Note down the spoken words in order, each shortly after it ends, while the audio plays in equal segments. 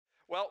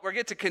Well, we're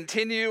going to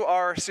continue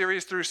our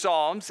series through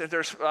Psalms, and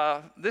there's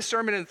this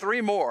sermon and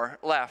 3 more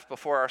left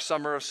before our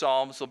summer of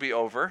Psalms will be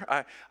over.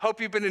 I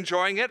hope you've been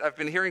enjoying it. I've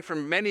been hearing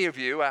from many of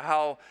you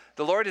how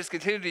the Lord has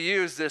continued to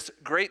use this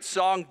great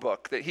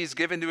songbook that he's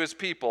given to his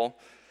people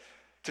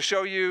to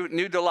show you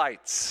new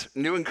delights,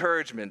 new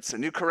encouragements,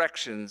 and new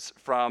corrections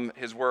from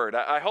his word.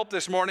 I hope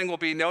this morning will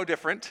be no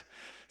different.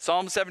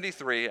 Psalm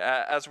 73,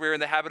 as we're in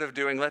the habit of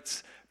doing,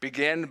 let's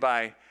begin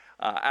by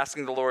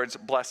asking the Lord's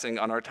blessing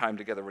on our time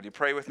together. Would you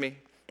pray with me?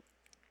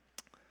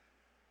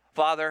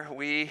 Father,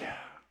 we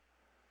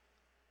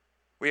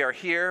are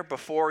here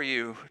before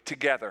you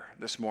together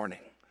this morning.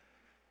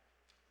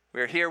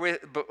 We are here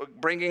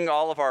bringing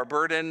all of our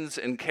burdens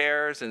and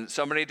cares and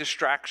so many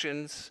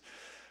distractions.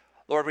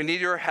 Lord, we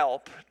need your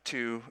help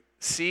to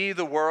see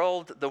the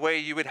world the way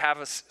you would have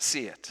us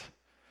see it,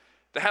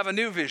 to have a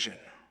new vision,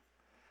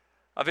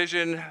 a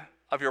vision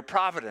of your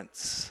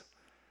providence,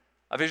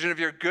 a vision of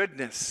your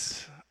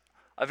goodness,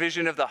 a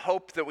vision of the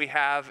hope that we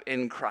have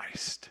in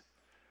Christ.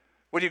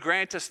 Would you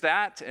grant us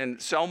that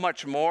and so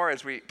much more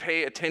as we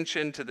pay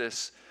attention to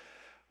this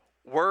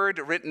word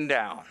written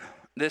down,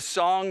 this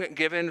song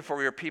given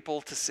for your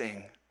people to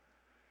sing?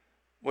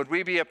 Would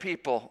we be a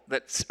people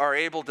that are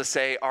able to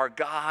say, our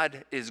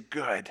God is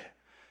good,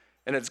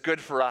 and it's good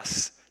for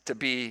us to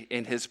be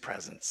in his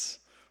presence?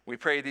 We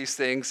pray these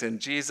things in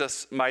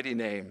Jesus' mighty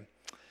name.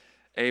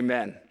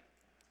 Amen.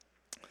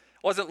 It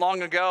wasn't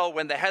long ago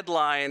when the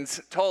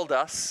headlines told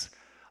us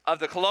of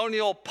the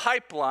Colonial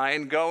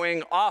Pipeline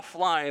going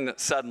offline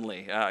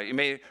suddenly. You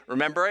may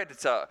remember it.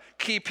 It's a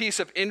key piece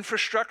of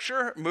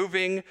infrastructure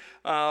moving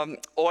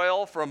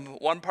oil from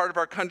one part of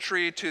our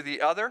country to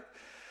the other.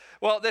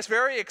 Well, this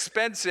very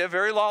expensive,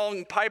 very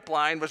long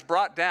pipeline was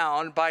brought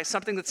down by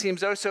something that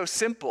seems oh so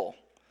simple.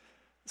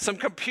 Some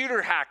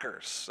computer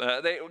hackers.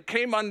 They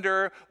came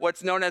under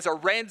what's known as a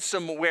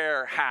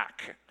ransomware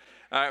hack.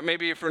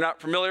 Maybe if you're not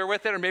familiar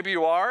with it, or maybe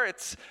you are,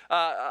 it's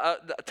a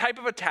type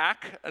of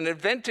attack, an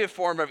inventive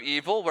form of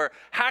evil where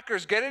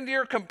hackers get into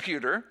your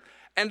computer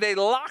and they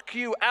lock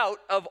you out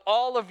of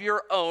all of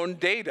your own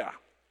data.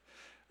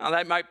 Now,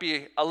 that might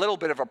be a little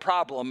bit of a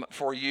problem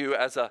for you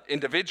as an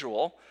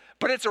individual,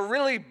 but it's a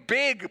really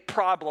big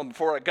problem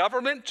for a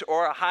government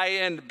or a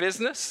high-end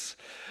business,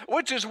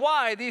 which is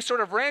why these sort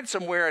of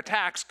ransomware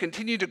attacks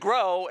continue to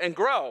grow and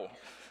grow.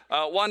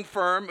 One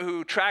firm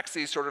who tracks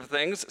these sort of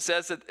things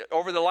says that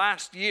over the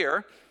last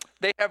year,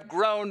 they have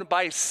grown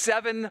by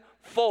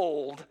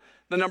 7-fold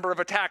the number of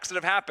attacks that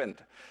have happened.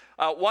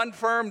 One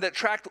firm that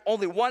tracked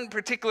only one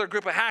particular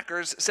group of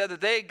hackers said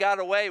that they got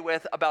away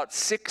with about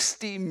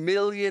 $60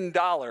 million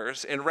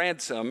in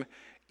ransom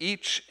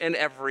each and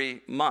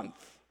every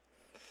month.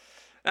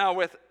 Now,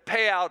 with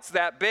payouts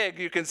that big,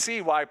 you can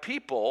see why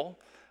people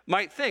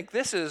might think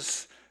this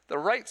is the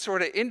right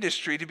sort of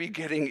industry to be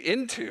getting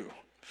into.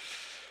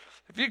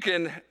 If you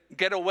can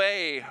get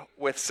away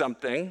with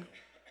something,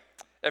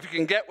 if you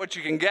can get what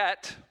you can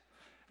get,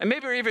 and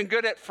maybe you're even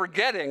good at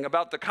forgetting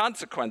about the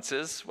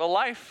consequences, well,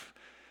 life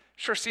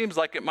sure seems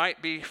like it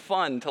might be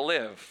fun to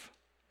live.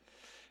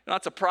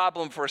 That's a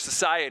problem for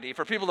society,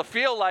 for people to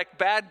feel like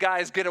bad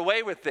guys get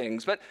away with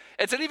things, but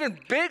it's an even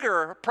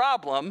bigger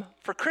problem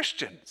for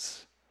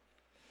Christians.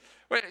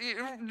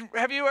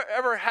 Have you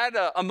ever had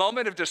a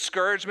moment of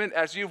discouragement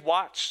as you've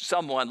watched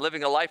someone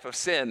living a life of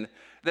sin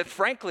that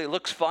frankly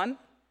looks fun?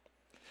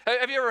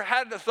 Have you ever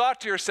had the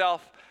thought to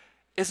yourself,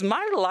 is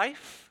my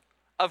life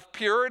of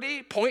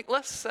purity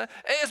pointless?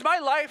 Is my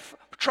life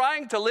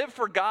trying to live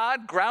for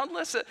God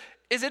groundless?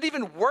 Is it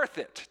even worth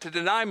it to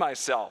deny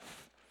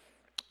myself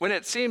when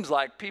it seems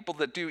like people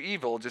that do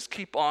evil just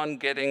keep on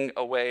getting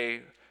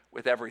away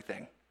with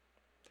everything?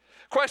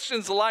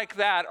 Questions like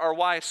that are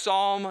why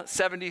Psalm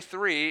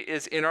 73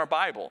 is in our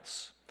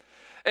Bibles.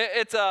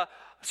 It's a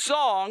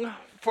song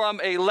from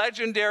a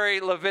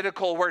legendary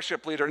Levitical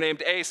worship leader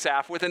named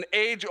Asaph with an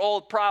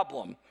age-old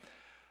problem.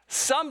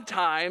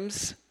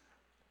 Sometimes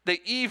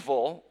the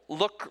evil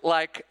look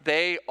like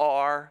they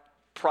are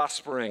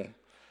prospering.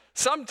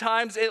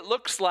 Sometimes it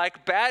looks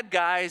like bad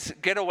guys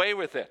get away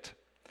with it.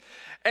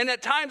 And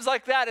at times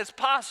like that, it's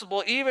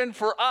possible even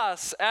for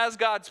us as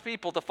God's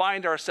people to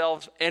find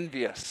ourselves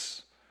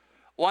envious,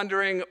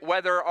 wondering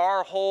whether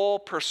our whole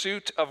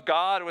pursuit of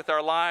God with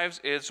our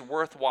lives is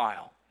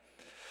worthwhile.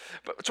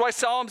 But that's why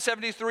Psalm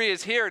 73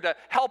 is here, to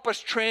help us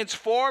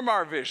transform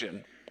our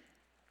vision,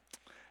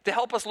 to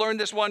help us learn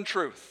this one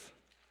truth.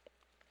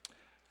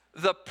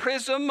 The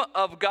prism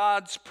of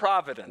God's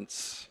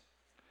providence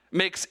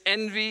makes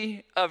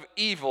envy of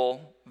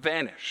evil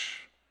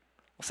vanish.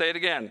 I'll say it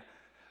again.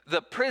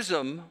 The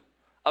prism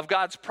of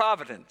God's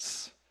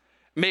providence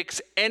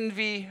makes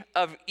envy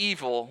of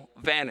evil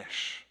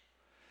vanish.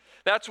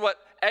 That's what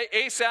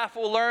Asaph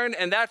will learn,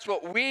 and that's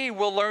what we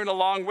will learn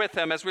along with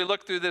him as we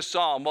look through this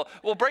psalm.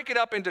 We'll break it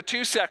up into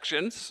 2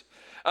 sections.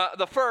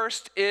 The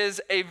first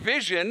is a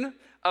vision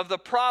of the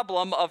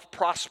problem of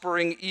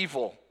prospering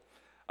evil.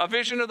 A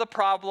vision of the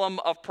problem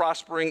of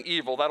prospering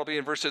evil. That'll be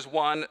in verses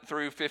 1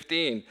 through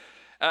 15.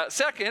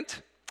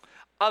 Second,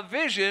 a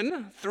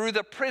vision through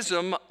the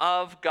prism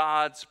of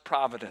God's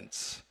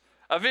providence.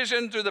 A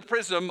vision through the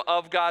prism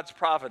of God's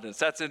providence.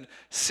 That's in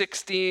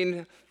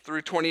 16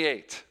 through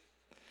 28.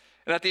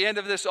 And at the end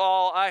of this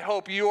all, I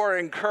hope you are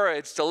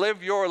encouraged to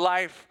live your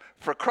life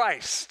for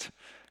Christ,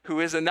 who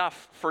is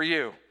enough for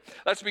you.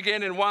 Let's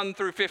begin in 1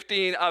 through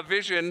 15, a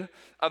vision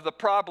of the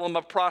problem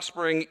of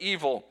prospering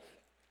evil.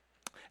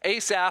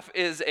 Asaph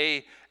is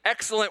an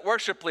excellent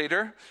worship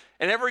leader,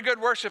 and every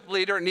good worship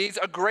leader needs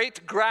a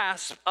great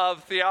grasp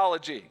of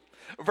theology.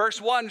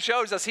 Verse 1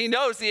 shows us he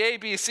knows the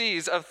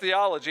ABCs of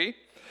theology.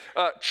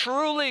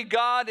 Truly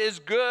God is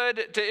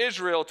good to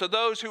Israel, to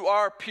those who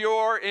are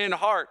pure in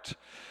heart.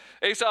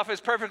 Asaph is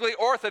perfectly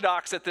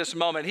orthodox at this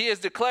moment. He is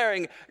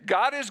declaring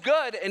God is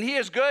good, and he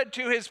is good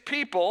to his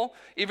people,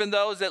 even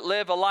those that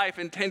live a life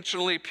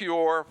intentionally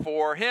pure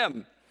for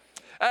him.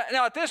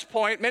 Now, at this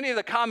point, many of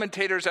the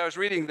commentators I was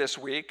reading this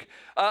week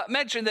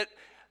mentioned that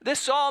this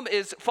psalm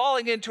is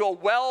falling into a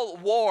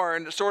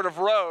well-worn sort of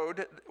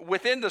road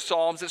within the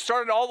Psalms. It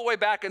started all the way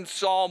back in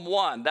Psalm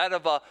 1, that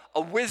of a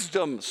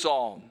wisdom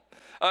psalm.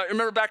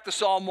 Remember back to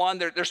Psalm 1,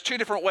 there's two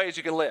different ways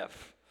you can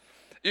live.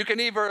 You can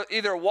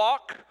either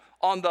walk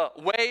on the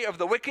way of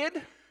the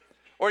wicked,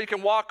 or you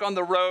can walk on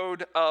the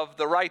road of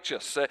the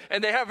righteous.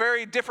 And they have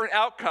very different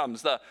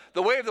outcomes. The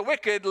way of the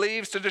wicked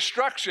leads to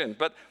destruction,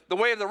 but the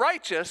way of the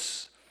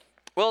righteous,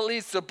 well, it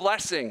leads to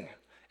blessing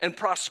and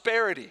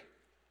prosperity.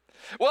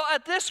 Well,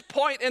 at this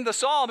point in the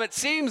psalm, it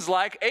seems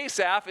like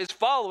Asaph is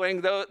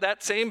following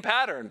that same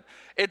pattern.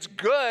 It's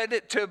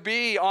good to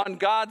be on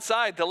God's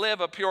side, to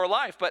live a pure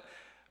life, but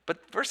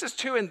verses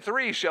 2 and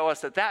 3 show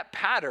us that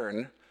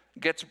pattern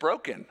gets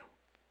broken.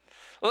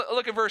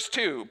 Look at verse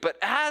 2. But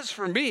as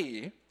for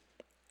me,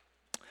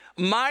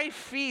 my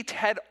feet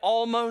had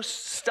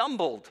almost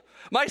stumbled.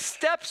 My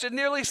steps had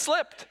nearly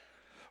slipped.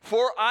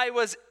 For I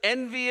was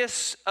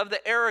envious of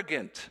the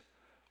arrogant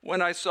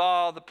when I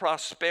saw the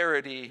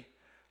prosperity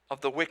of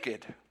the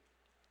wicked.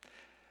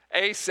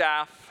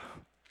 Asaph,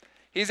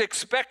 he's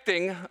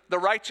expecting the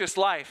righteous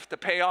life to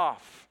pay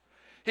off.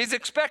 He's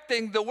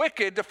expecting the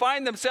wicked to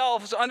find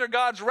themselves under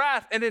God's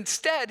wrath, and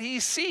instead he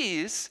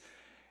sees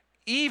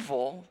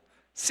evil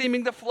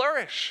seeming to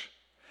flourish.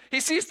 He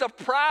sees the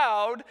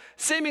proud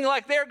seeming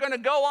like they're going to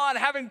go on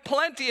having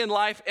plenty in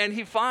life, and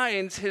he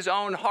finds his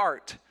own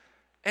heart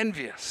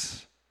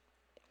envious.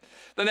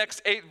 The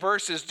next 8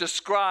 verses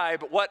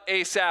describe what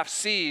Asaph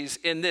sees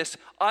in this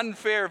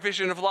unfair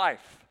vision of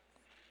life.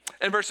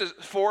 In verses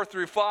 4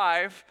 through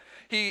 5,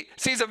 he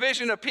sees a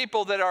vision of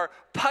people that are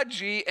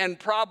pudgy and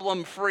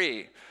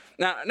problem-free.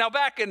 Now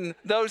back in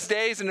those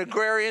days in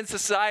agrarian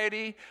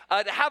society,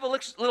 to have a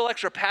little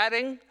extra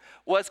padding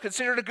was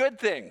considered a good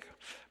thing.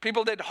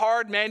 People did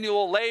hard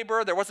manual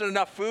labor. There wasn't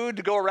enough food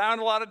to go around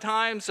a lot of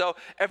times. So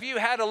if you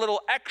had a little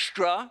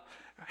extra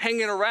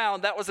hanging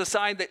around, that was a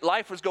sign that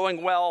life was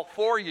going well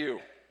for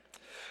you.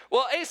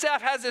 Well,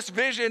 Asaph has this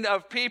vision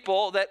of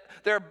people that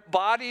their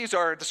bodies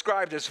are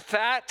described as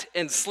fat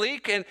and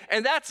sleek, and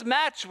that's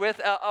matched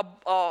with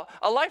a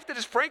life that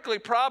is frankly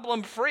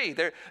problem-free.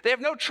 They have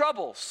no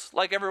troubles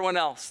like everyone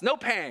else, no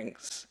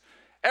pangs.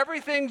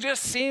 Everything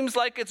just seems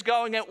like it's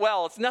going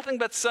well. It's nothing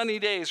but sunny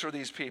days for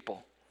these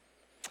people.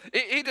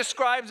 He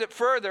describes it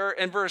further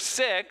in verse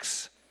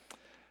 6.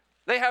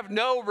 They have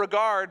no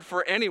regard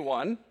for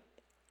anyone.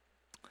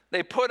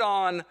 They put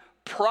on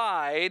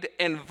pride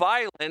and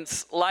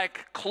violence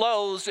like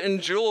clothes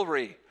and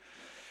jewelry.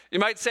 You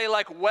might say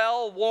like a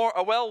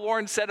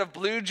well-worn set of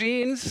blue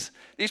jeans.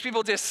 These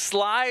people just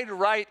slide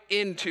right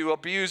into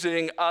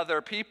abusing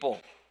other people.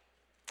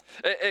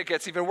 It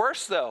gets even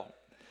worse though.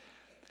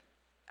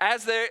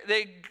 As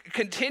they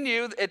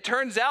continue, it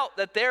turns out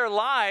that their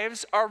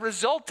lives are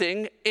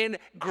resulting in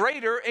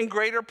greater and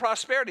greater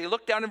prosperity.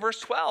 Look down in verse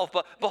 12.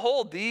 But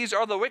behold, these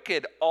are the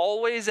wicked,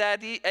 always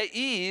at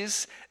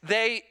ease.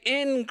 They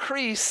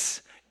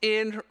increase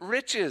in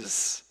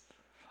riches.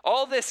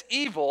 All this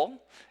evil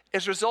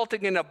is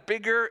resulting in a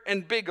bigger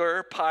and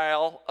bigger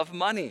pile of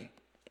money.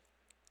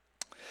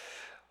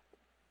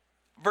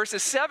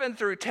 Verses 7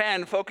 through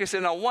 10 focus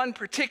in on one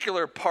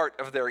particular part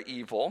of their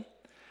evil.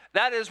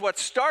 That is what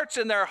starts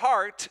in their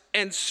heart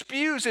and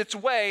spews its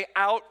way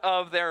out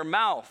of their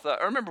mouth.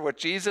 Remember what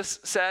Jesus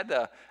said,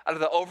 out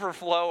of the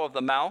overflow of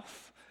the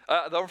mouth,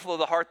 the overflow of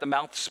the heart, the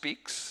mouth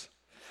speaks.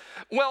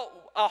 Well,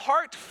 a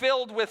heart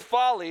filled with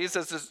follies,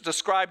 as is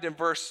described in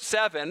verse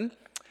 7,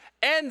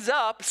 ends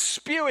up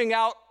spewing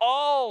out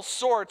all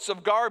sorts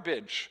of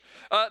garbage.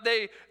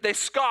 They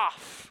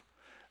scoff.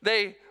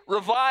 They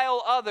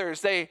revile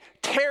others. They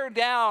tear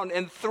down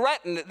and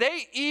threaten.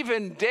 They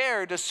even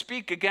dare to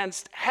speak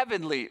against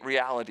heavenly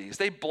realities.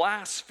 They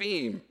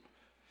blaspheme.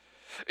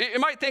 You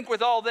might think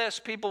with all this,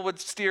 people would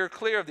steer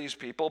clear of these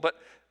people, but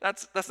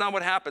that's not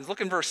what happens.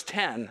 Look in verse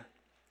 10.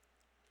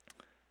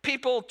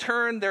 People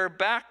turn their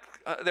back,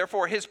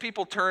 therefore his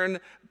people turn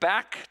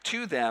back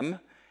to them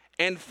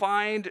and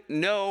find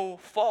no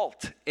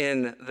fault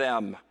in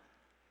them.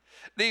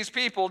 These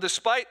people,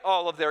 despite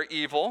all of their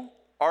evil,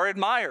 are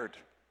admired.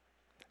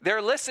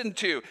 They're listened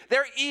to.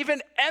 They're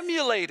even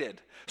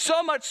emulated.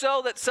 So much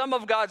so that some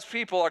of God's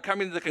people are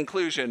coming to the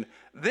conclusion,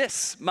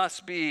 this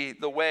must be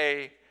the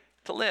way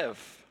to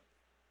live.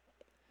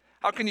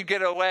 How can you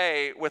get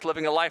away with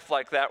living a life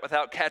like that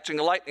without catching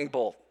a lightning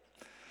bolt?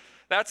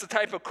 That's the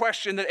type of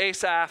question that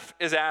Asaph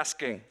is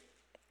asking.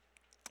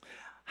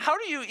 How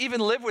do you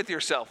even live with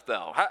yourself,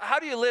 though? How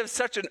do you live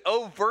such an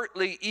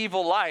overtly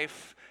evil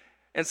life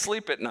and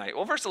sleep at night?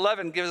 Well, verse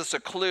 11 gives us a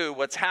clue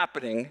what's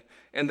happening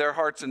in their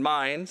hearts and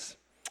minds.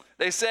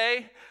 They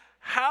say,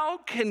 how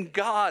can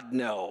God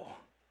know?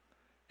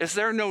 Is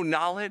there no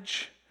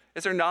knowledge?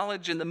 Is there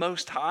knowledge in the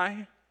Most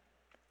High?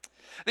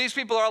 These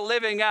people are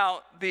living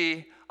out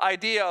the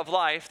idea of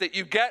life that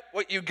you get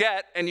what you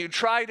get and you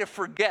try to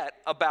forget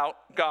about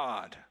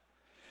God.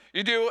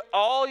 You do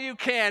all you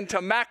can to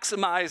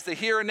maximize the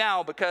here and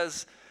now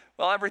because,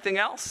 well, everything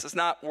else is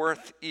not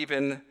worth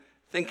even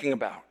thinking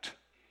about.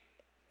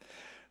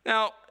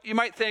 Now, you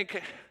might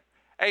think,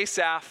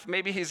 Asaph,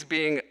 maybe he's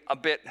being a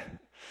bit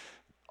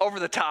over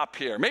the top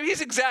here. Maybe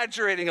he's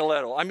exaggerating a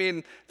little. I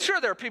mean,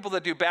 sure, there are people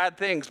that do bad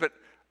things, but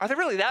are they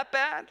really that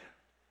bad?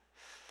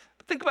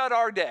 But think about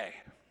our day.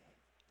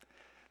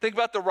 Think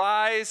about the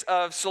rise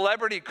of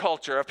celebrity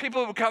culture, of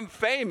people who become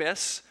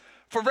famous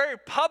for very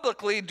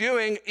publicly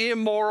doing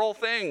immoral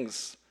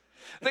things.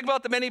 Think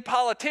about the many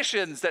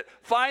politicians that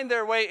find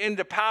their way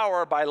into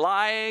power by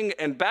lying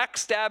and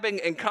backstabbing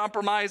and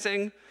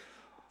compromising,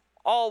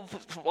 all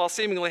while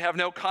seemingly have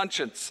no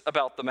conscience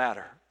about the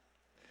matter.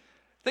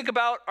 Think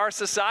about our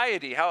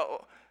society,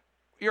 how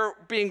you're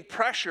being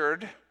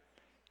pressured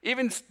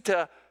even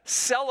to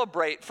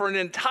celebrate for an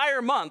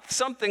entire month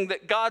something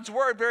that God's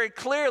word very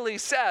clearly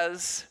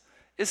says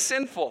is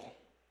sinful. Have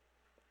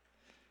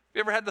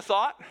you ever had the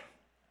thought?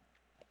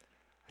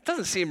 It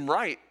doesn't seem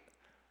right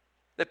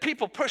that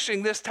people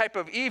pushing this type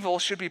of evil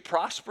should be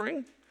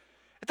prospering.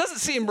 It doesn't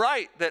seem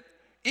right that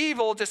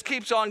evil just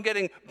keeps on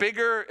getting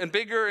bigger and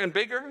bigger and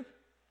bigger.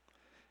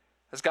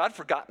 Has God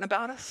forgotten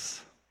about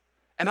us?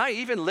 Am I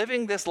even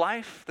living this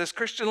life, this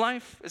Christian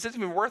life? Is it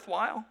even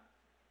worthwhile?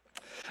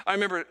 I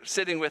remember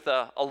sitting with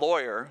a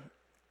lawyer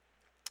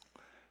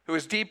who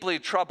was deeply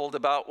troubled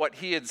about what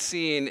he had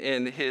seen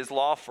in his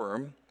law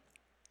firm.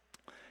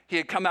 He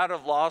had come out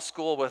of law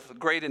school with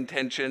great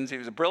intentions. He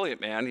was a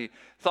brilliant man. He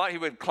thought he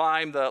would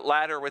climb the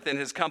ladder within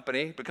his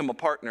company, become a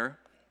partner.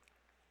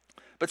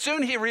 But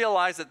soon he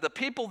realized that the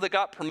people that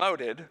got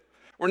promoted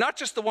were not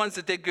just the ones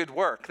that did good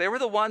work. They were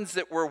the ones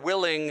that were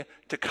willing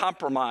to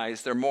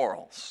compromise their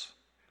morals.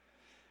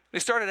 He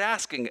started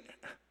asking,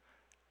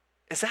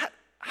 is that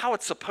how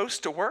it's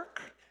supposed to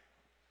work?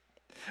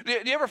 Do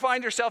you ever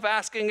find yourself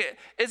asking,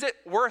 is it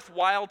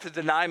worthwhile to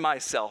deny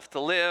myself, to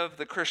live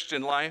the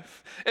Christian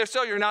life? If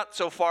so, you're not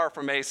so far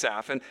from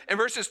Asaph. And in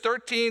verses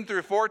 13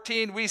 through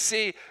 14, we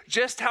see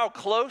just how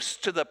close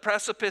to the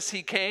precipice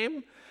he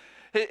came.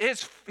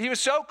 He was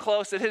so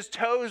close that his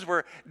toes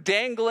were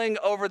dangling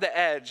over the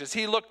edge as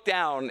he looked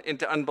down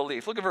into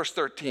unbelief. Look at verse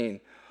 13.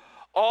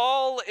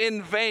 All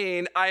in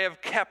vain I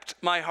have kept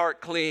my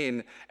heart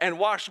clean and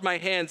washed my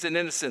hands in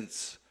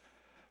innocence.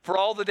 For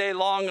all the day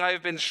long I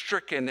have been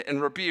stricken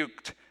and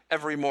rebuked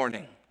every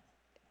morning.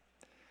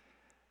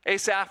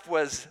 Asaph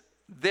was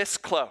this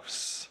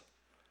close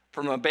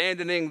from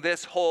abandoning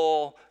this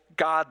whole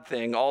God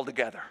thing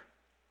altogether.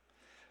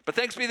 But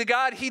thanks be to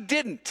God, he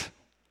didn't.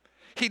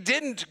 He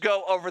didn't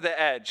go over the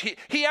edge.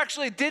 He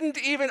actually didn't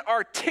even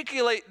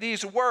articulate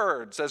these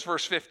words, as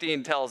verse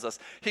 15 tells us.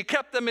 He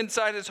kept them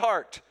inside his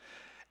heart.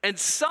 And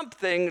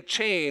something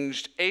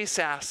changed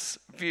Asaph's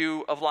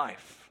view of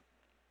life.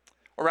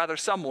 Or rather,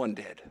 someone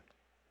did.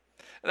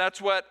 And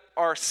that's what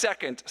our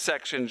second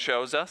section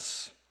shows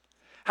us.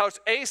 How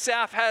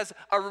Asaph has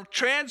a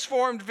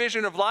transformed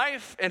vision of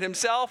life and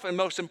himself, and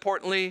most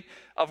importantly,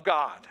 of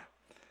God.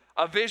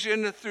 A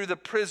vision through the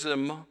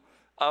prism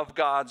of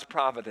God's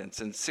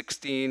providence in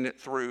 16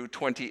 through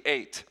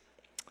 28.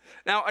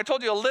 Now, I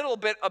told you a little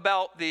bit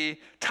about the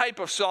type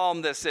of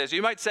psalm this is.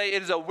 You might say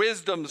it is a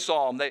wisdom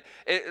psalm. The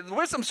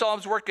wisdom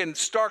psalms work in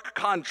stark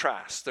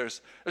contrast.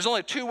 There's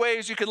only two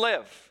ways you can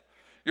live.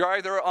 You're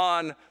either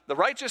on the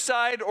righteous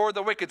side or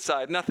the wicked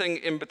side, nothing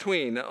in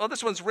between. Well,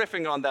 this one's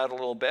riffing on that a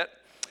little bit.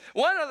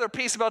 One other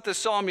piece about this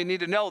psalm you need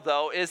to know,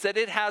 though, is that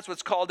it has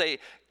what's called a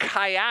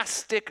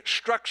chiastic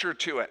structure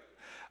to it.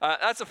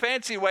 That's a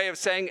fancy way of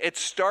saying it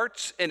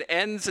starts and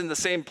ends in the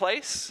same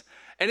place.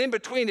 And in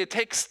between, it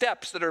takes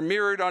steps that are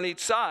mirrored on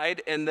each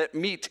side and that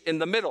meet in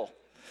the middle.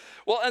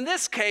 Well, in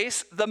this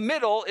case, the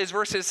middle is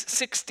verses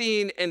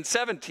 16 and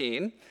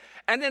 17.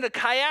 And in a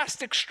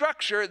chiastic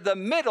structure, the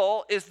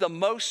middle is the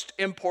most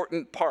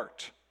important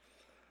part.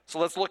 So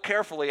let's look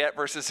carefully at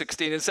verses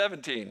 16 and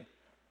 17.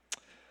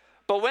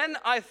 But when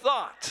I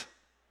thought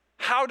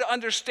how to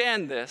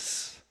understand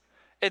this,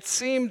 it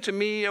seemed to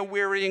me a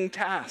wearying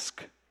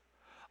task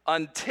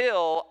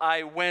until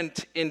I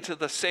went into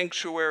the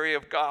sanctuary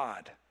of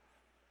God.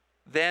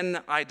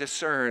 Then I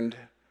discerned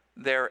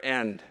their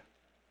end.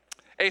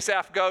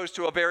 Asaph goes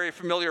to a very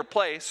familiar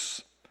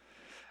place.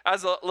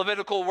 As a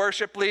Levitical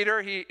worship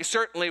leader, he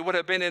certainly would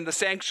have been in the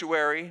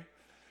sanctuary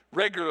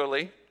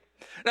regularly.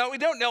 Now, we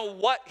don't know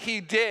what he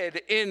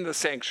did in the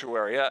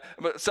sanctuary.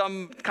 But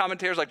some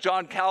commentators like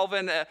John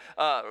Calvin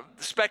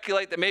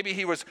speculate that maybe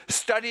he was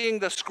studying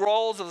the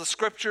scrolls of the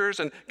scriptures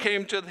and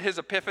came to his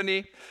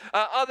epiphany.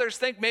 Others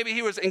think maybe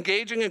he was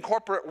engaging in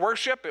corporate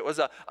worship. It was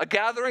a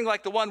gathering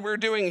like the one we're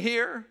doing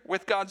here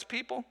with God's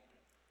people.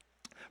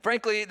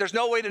 Frankly, there's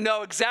no way to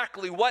know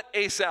exactly what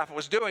Asaph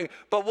was doing,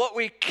 but what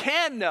we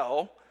can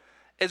know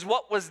is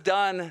what was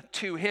done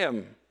to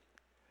him.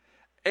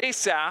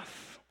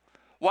 Asaph,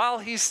 while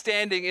he's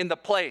standing in the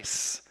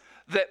place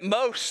that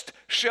most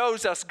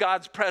shows us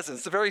God's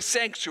presence, the very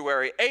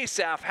sanctuary,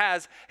 Asaph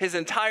has his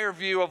entire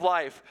view of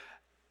life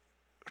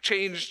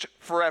changed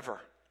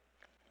forever.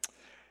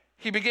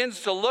 He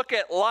begins to look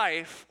at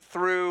life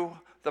through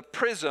the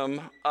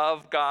prism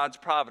of God's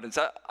providence.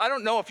 I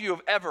don't know if you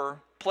have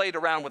ever played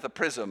around with a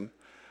prism.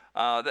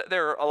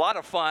 They're a lot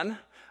of fun.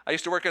 I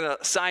used to work in a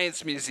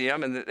science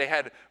museum, and they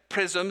had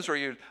prisms where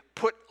you'd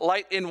put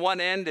light in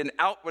one end and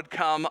out would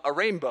come a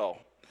rainbow.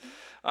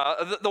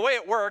 The way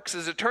it works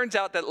is it turns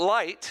out that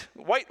light,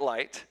 white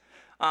light,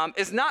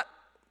 is not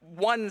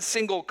one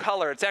single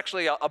color. It's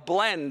actually a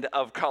blend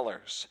of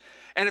colors.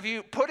 And if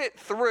you put it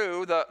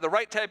through the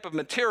right type of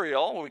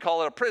material, we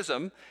call it a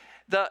prism,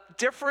 the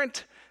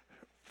different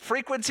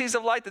frequencies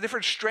of light, the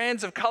different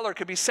strands of color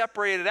could be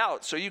separated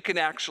out so you can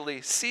actually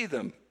see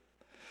them.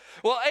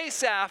 Well,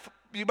 Asaph,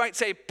 you might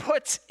say,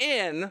 puts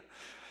in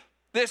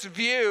this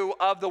view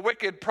of the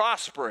wicked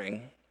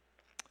prospering,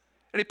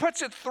 and he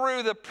puts it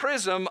through the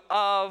prism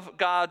of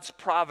God's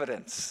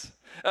providence.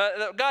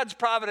 God's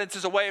providence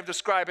is a way of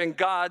describing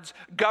God's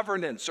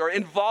governance or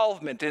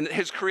involvement in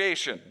his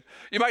creation.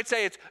 You might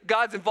say it's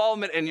God's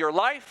involvement in your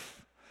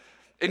life,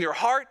 in your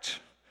heart,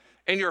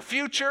 in your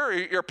future,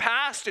 your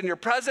past, in your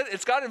present.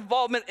 It's God's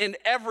involvement in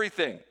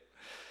everything.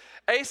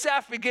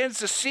 Asaph begins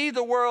to see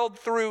the world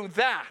through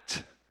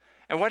that.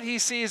 And what he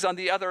sees on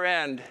the other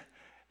end,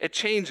 it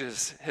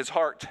changes his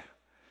heart.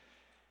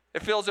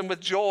 It fills him with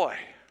joy.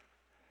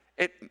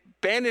 It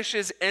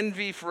banishes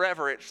envy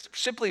forever. It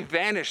simply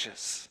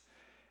vanishes.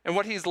 And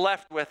what he's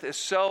left with is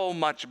so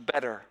much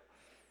better.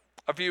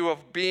 A view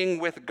of being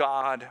with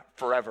God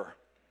forever.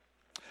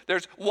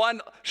 There's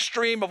one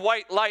stream of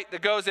white light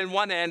that goes in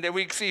one end, and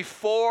we see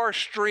four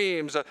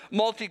streams of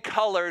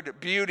multicolored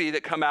beauty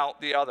that come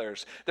out the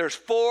others. There's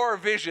four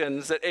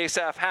visions that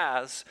Asaph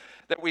has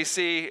that we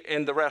see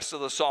in the rest of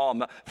the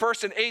psalm.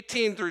 First, in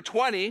 18 through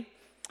 20,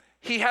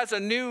 he has a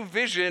new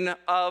vision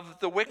of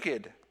the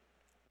wicked.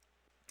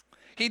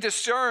 He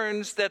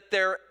discerns that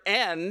their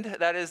end,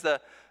 that is the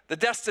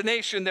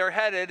destination they're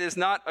headed, is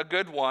not a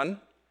good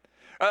one.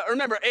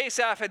 Remember,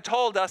 Asaph had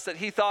told us that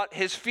he thought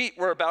his feet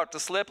were about to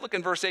slip. Look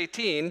in verse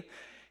 18.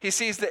 He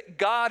sees that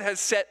God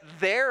has set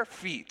their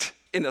feet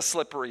in a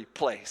slippery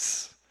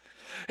place.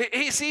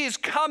 He sees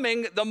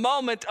coming the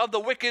moment of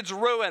the wicked's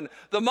ruin,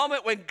 the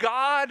moment when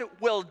God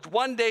will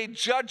one day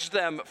judge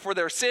them for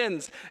their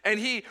sins. And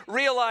he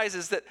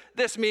realizes that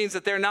this means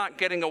that they're not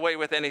getting away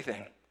with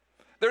anything.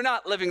 They're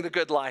not living the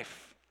good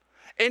life.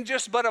 In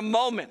just but a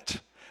moment,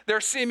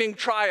 their seeming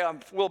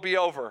triumph will be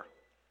over.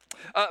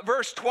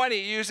 Verse 20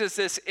 uses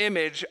this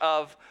image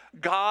of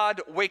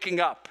God waking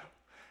up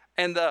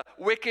and the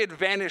wicked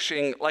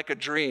vanishing like a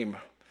dream.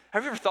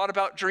 Have you ever thought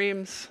about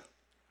dreams?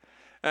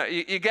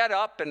 You get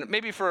up, and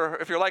maybe if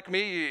you're like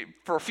me,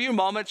 for a few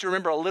moments you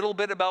remember a little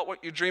bit about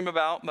what you dream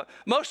about.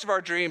 Most of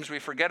our dreams we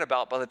forget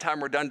about by the time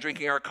we're done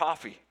drinking our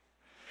coffee.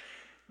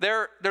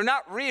 They're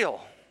not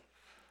real.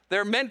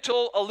 They're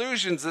mental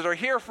illusions that are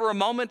here for a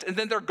moment and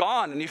then they're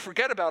gone and you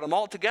forget about them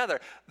altogether.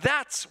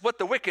 That's what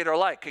the wicked are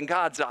like in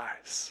God's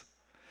eyes.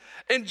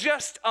 In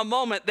just a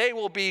moment, they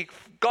will be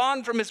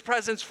gone from his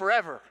presence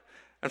forever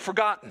and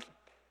forgotten.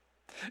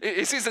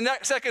 He sees the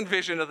second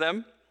vision of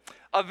them,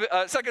 a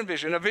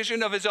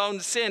vision of his own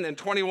sin in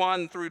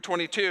 21 through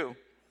 22.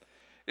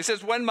 It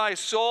says, when my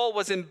soul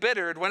was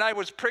embittered, when I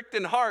was pricked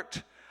in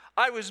heart,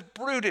 I was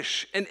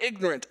brutish and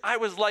ignorant. I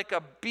was like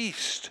a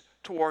beast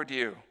toward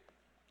you.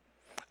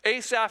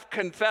 Asaph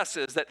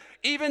confesses that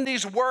even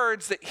these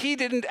words that he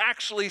didn't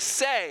actually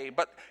say,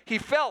 but he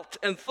felt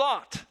and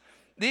thought,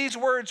 these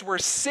words were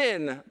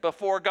sin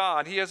before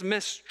God. He has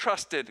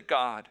mistrusted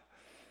God.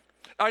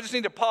 I just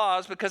need to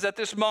pause because at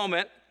this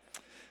moment,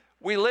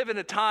 we live in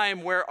a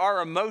time where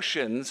our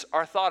emotions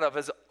are thought of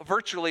as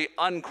virtually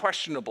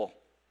unquestionable.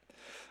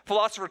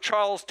 Philosopher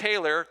Charles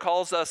Taylor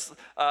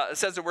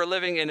says that we're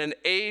living in an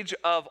age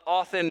of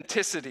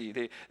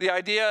authenticity. The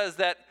idea is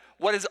that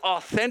what is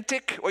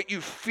authentic, what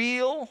you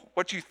feel,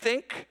 what you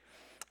think,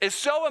 is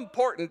so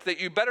important that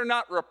you better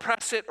not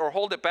repress it or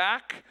hold it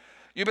back.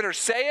 You better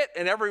say it,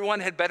 and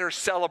everyone had better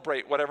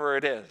celebrate whatever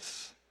it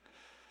is.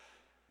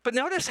 But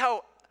notice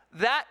how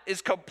that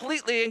is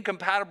completely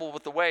incompatible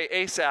with the way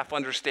Asaph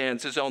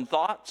understands his own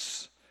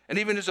thoughts and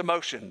even his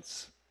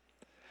emotions.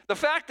 The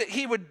fact that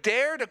he would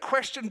dare to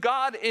question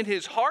God in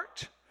his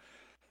heart,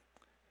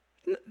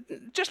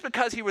 just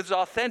because he was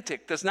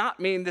authentic, does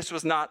not mean this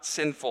was not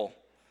sinful.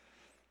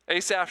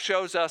 Asaph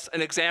shows us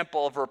an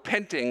example of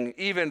repenting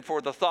even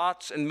for the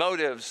thoughts and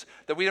motives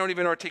that we don't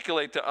even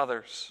articulate to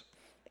others.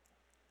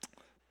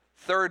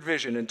 third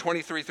vision in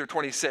 23 through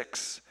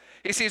 26.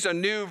 He sees a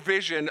new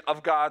vision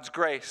of God's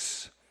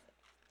grace.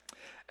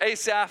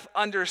 Asaph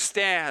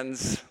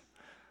understands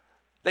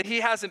that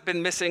he hasn't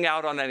been missing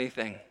out on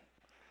anything.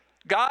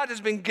 God has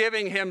been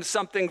giving him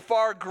something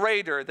far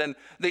greater than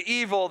the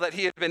evil that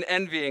he had been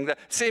envying, the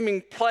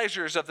seeming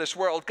pleasures of this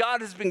world.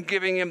 God has been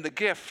giving him the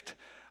gift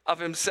of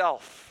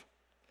himself.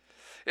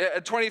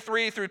 At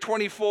 23 through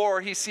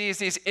 24, he sees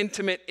these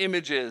intimate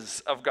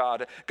images of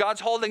God.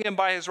 God's holding him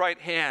by his right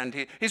hand.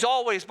 He's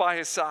always by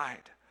his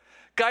side.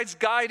 God's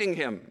guiding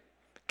him,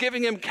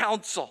 giving him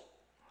counsel.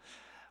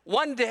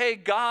 One day,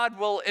 God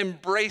will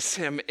embrace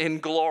him in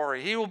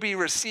glory. He will be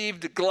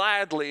received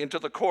gladly into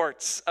the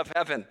courts of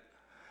heaven.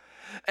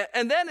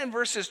 And then in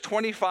verses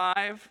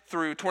 25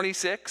 through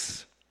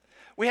 26,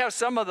 we have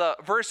some of the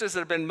verses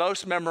that have been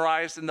most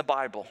memorized in the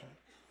Bible,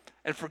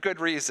 and for good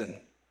reason.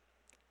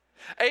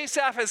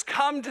 Asaph has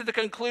come to the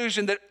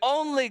conclusion that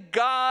only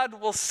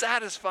God will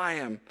satisfy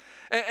him.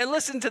 And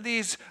listen to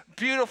these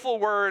beautiful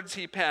words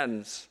he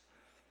pens.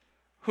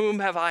 Whom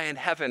have I in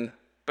heaven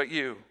but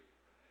you?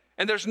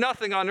 And there's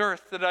nothing on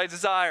earth that I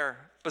desire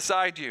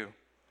beside you.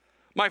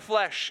 My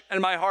flesh and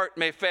my heart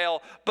may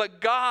fail,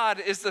 but God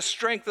is the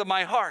strength of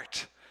my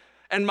heart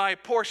and my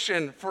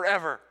portion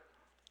forever.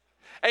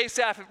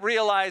 Asaph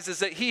realizes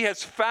that he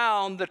has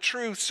found the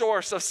true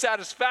source of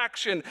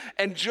satisfaction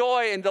and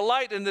joy and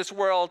delight in this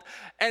world,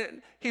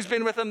 and he's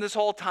been with him this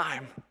whole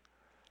time.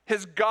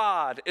 His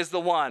God is the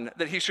one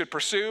that he should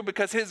pursue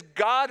because his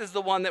God is the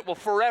one that will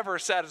forever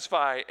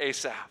satisfy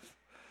Asaph.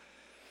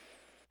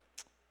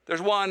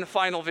 There's one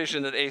final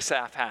vision that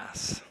Asaph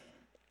has,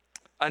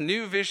 a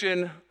new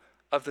vision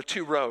of the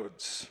two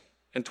roads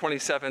in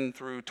 27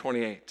 through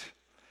 28.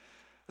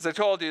 As I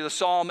told you, the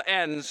psalm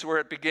ends where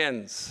it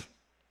begins,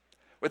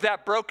 with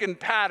that broken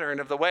pattern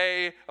of the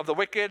way of the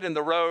wicked and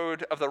the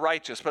road of the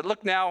righteous. But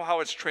look now how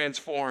it's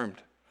transformed.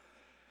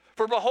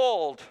 For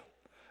behold,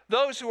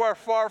 those who are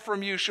far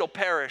from you shall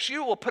perish.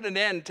 You will put an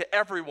end to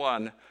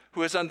everyone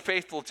who is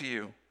unfaithful to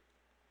you.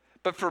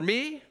 But for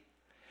me,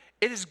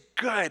 it is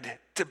good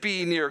to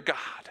be near God.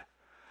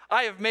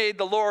 I have made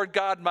the Lord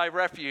God my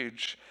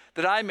refuge,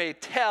 that I may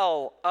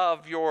tell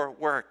of your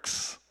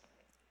works.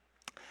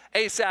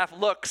 Asaph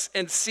looks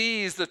and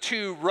sees the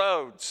two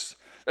roads,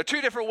 the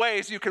two different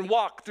ways you can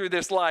walk through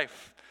this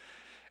life.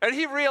 And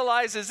he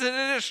realizes that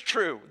it is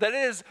true, that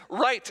it is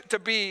right to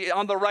be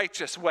on the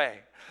righteous way.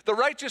 The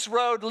righteous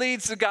road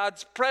leads to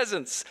God's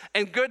presence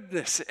and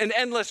goodness and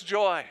endless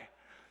joy.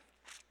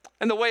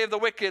 And the way of the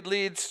wicked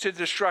leads to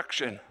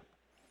destruction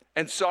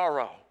and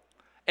sorrow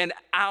and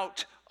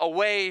out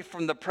away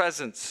from the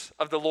presence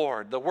of the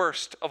Lord, the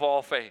worst of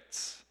all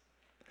fates.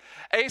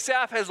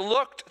 Asaph has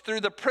looked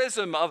through the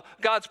prism of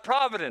God's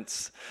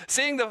providence,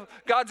 seeing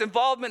God's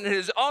involvement in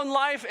his own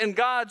life and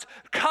God's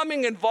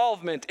coming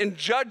involvement in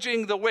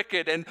judging the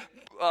wicked and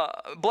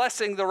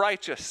blessing the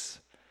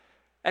righteous.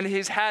 And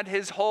he's had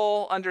his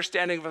whole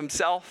understanding of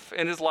himself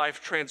and his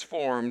life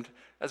transformed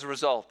as a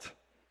result.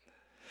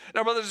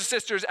 Now, brothers and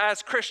sisters,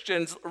 as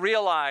Christians,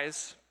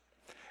 realize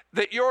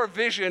that your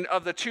vision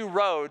of the two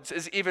roads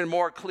is even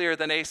more clear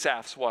than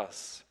Asaph's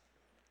was.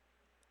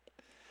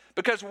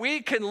 Because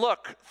we can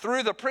look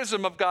through the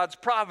prism of God's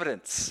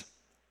providence,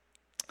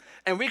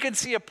 and we can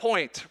see a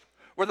point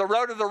where the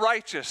road of the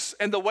righteous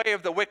and the way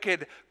of the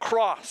wicked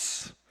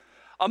cross.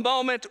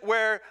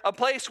 A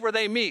place where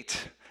they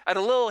meet at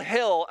a little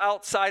hill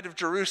outside of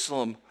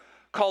Jerusalem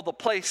called the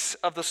place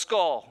of the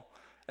skull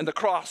and the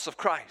cross of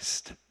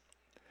Christ.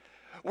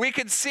 We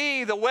can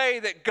see the way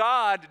that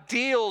God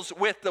deals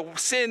with the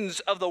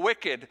sins of the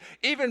wicked,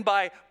 even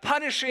by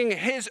punishing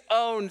his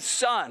own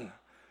son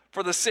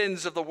for the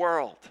sins of the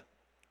world.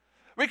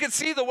 We can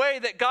see the way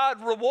that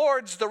God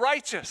rewards the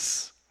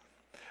righteous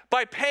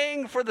by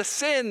paying for the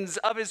sins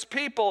of his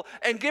people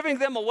and giving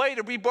them a way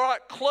to be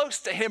brought close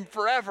to him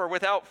forever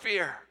without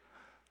fear.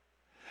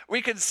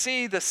 We can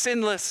see the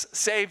sinless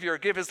Savior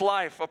give his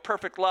life of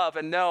perfect love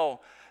and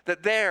know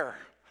that there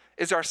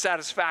is our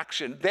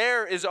satisfaction.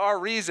 There is our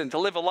reason to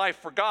live a life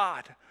for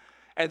God.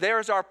 And there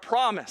is our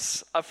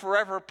promise of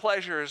forever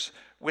pleasures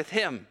with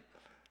him.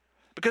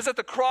 Because at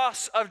the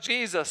cross of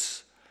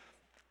Jesus,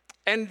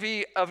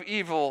 envy of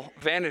evil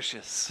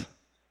vanishes.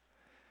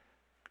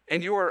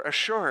 And you are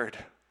assured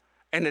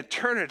an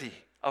eternity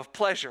of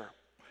pleasure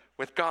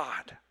with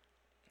God.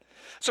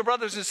 So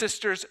brothers and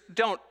sisters,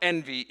 don't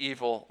envy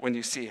evil when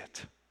you see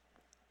it.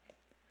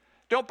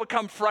 Don't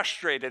become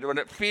frustrated when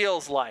it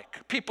feels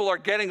like people are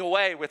getting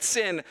away with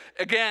sin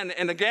again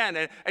and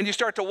again, and you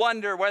start to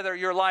wonder whether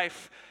your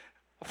life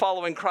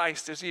following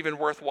Christ is even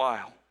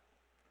worthwhile.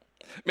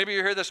 Maybe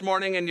you're here this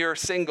morning and you're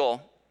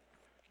single,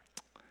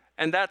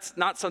 and that's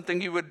not something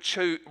you would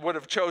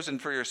have chosen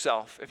for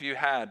yourself if you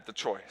had the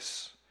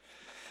choice.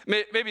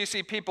 Maybe you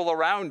see people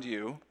around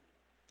you,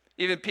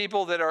 even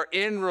people that are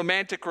in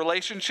romantic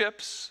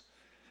relationships,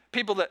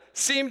 people that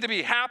seem to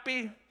be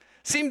happy,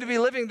 seem to be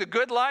living the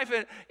good life,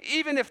 and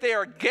even if they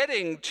are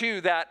getting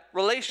to that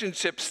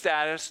relationship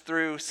status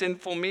through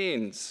sinful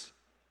means.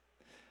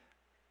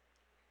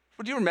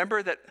 Would you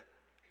remember that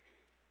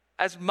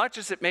as much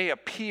as it may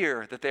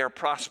appear that they are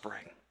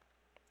prospering.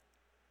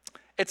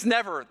 It's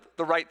never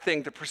the right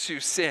thing to pursue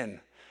sin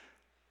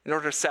in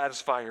order to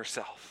satisfy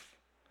yourself.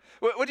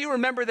 Would you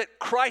remember that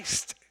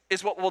Christ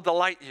is what will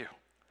delight you,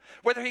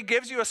 whether he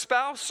gives you a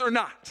spouse or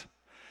not?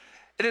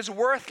 It is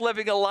worth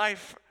living a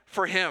life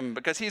for him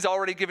because he's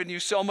already given you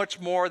so much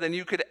more than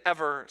you could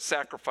ever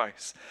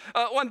sacrifice.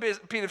 One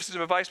piece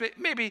of advice,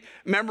 maybe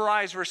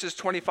memorize verses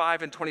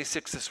 25 and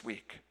 26 this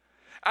week.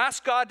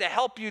 Ask God to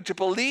help you to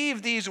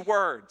believe these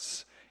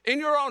words in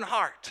your own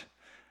heart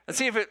and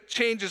see if it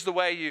changes the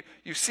way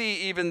you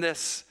see even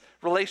this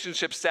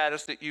relationship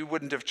status that you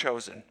wouldn't have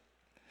chosen.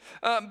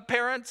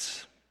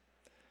 Parents,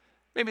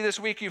 maybe this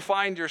week you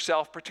find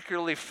yourself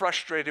particularly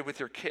frustrated with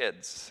your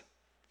kids.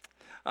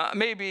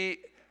 Maybe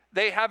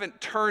they haven't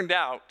turned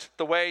out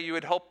the way you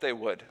had hoped they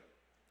would.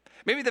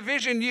 Maybe the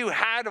vision you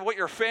had of what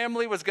your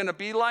family was going to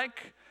be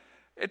like,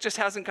 it just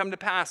hasn't come to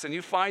pass, and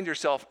you find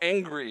yourself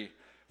angry,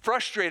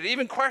 frustrated,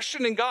 even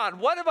questioning God.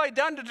 What have I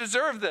done to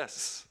deserve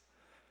this?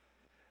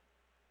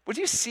 Would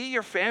you see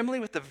your family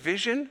with the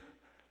vision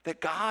that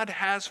God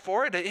has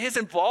for it, his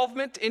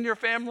involvement in your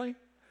family?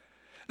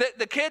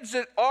 The kids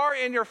that are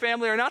in your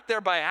family are not there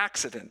by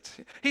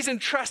accident. He's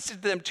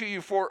entrusted them to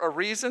you for a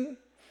reason,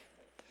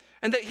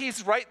 and that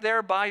he's right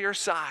there by your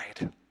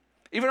side,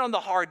 even on the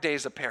hard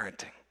days of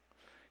parenting.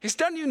 He's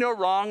done you no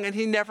wrong, and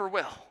he never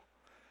will.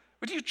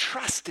 Would you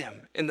trust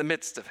him in the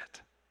midst of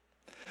it?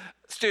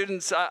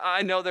 Students,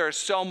 I know there is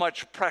so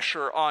much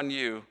pressure on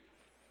you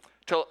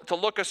to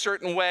look a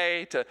certain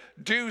way, to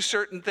do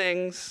certain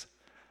things,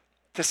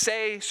 to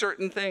say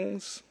certain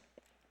things.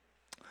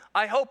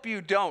 I hope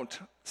you don't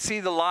see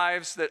the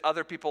lives that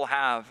other people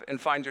have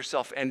and find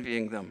yourself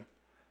envying them.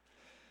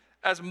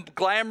 As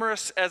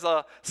glamorous as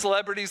a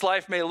celebrity's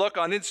life may look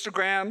on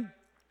Instagram,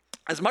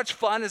 as much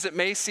fun as it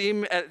may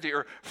seem that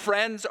your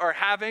friends are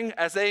having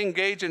as they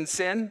engage in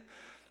sin,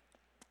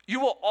 you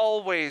will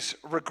always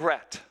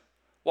regret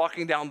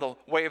walking down the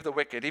way of the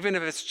wicked, even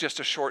if it's just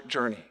a short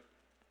journey.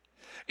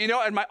 You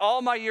know, in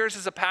all my years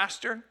as a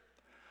pastor,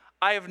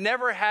 I have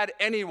never had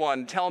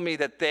anyone tell me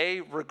that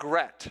they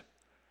regret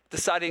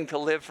deciding to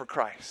live for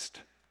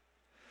Christ.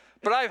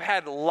 But I've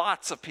had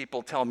lots of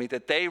people tell me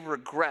that they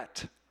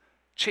regret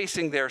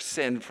chasing their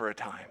sin for a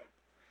time.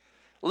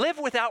 Live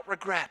without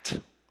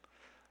regret.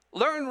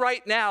 Learn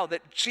right now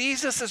that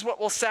Jesus is what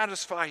will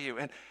satisfy you,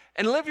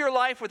 and live your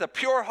life with a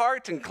pure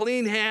heart and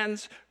clean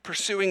hands,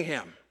 pursuing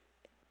him.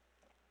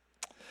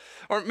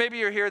 Or maybe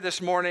you're here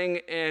this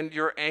morning and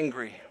you're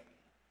angry.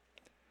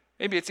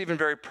 Maybe it's even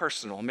very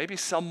personal. Maybe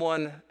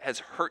someone has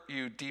hurt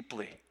you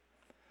deeply.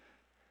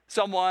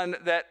 Someone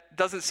that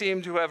doesn't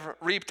seem to have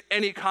reaped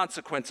any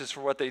consequences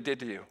for what they did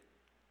to you.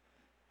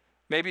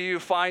 Maybe you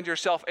find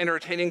yourself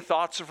entertaining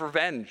thoughts of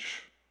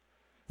revenge,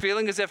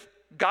 feeling as if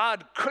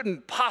God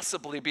couldn't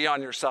possibly be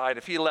on your side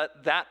if he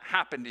let that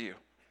happen to you.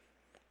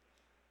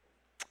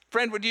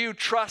 Friend, would you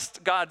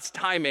trust God's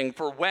timing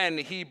for when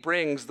he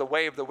brings the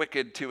way of the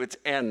wicked to its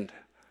end?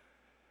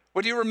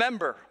 Would you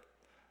remember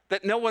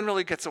that no one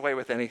really gets away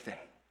with anything?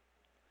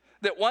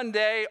 That one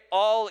day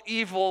all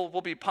evil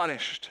will be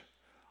punished,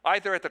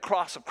 either at the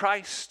cross of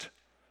Christ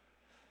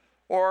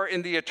or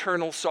in the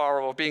eternal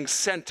sorrow of being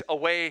sent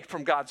away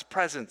from God's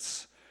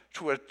presence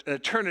to an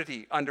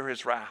eternity under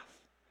his wrath?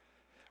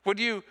 Would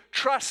you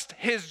trust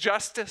his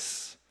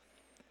justice?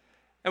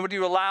 And would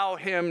you allow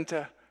him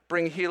to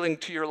bring healing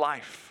to your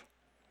life?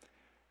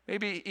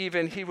 Maybe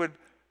even he would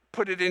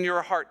put it in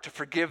your heart to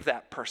forgive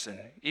that person,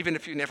 even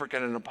if you never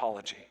get an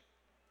apology.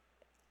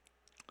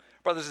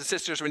 Brothers and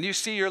sisters, when you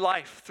see your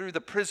life through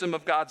the prism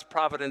of God's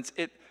providence,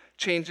 it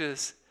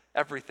changes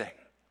everything.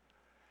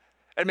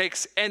 It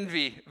makes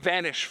envy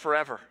vanish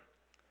forever.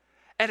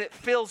 And it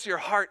fills your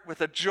heart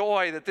with a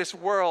joy that this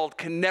world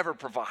can never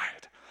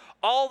provide.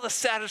 All the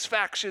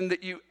satisfaction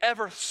that you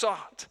ever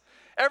sought,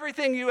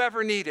 everything you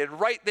ever needed,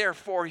 right there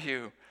for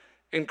you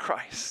in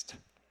Christ.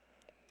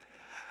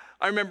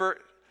 I remember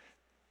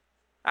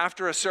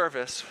after a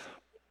service,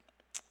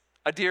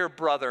 a dear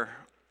brother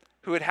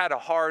who had had a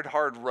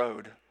hard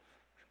road,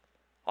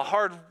 a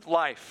hard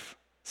life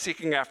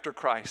seeking after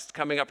Christ,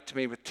 coming up to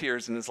me with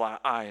tears in his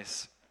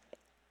eyes.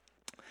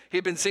 He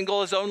had been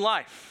single his own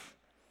life.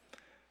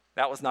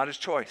 That was not his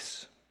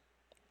choice.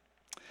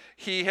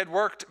 He had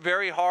worked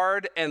very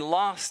hard and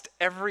lost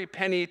every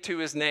penny to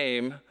his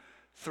name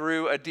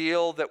through a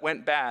deal that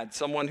went bad,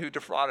 someone who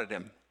defrauded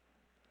him.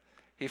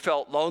 He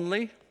felt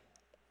lonely.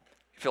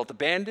 He felt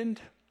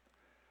abandoned.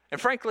 And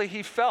frankly,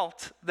 he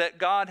felt that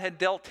God had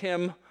dealt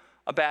him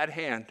a bad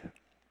hand.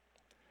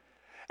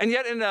 And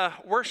yet in a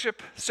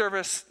worship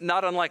service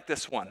not unlike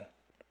this one,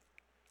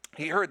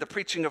 he heard the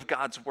preaching of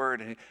God's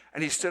word,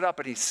 and he stood up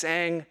and he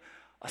sang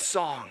a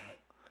song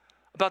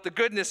about the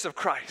goodness of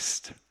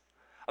Christ,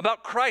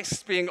 about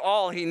Christ being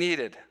all he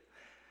needed.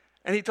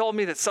 And he told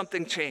me that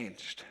something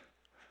changed.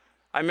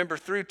 I remember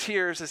through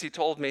tears as he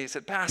told me, he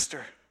said,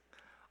 "Pastor,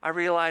 I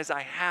realize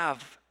I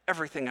have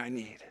everything I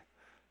need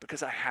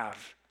because I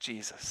have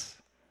Jesus."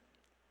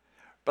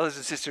 Brothers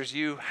and sisters,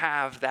 you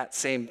have that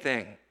same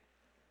thing.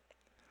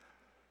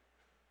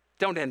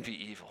 Don't envy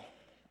evil.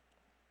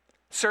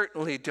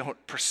 certainly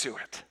don't pursue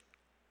it.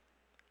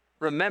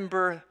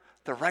 Remember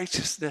the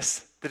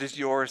righteousness that is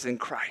yours in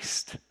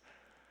Christ,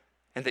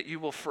 and that you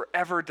will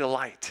forever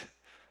delight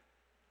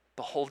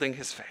beholding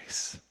his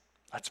face.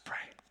 Let's pray.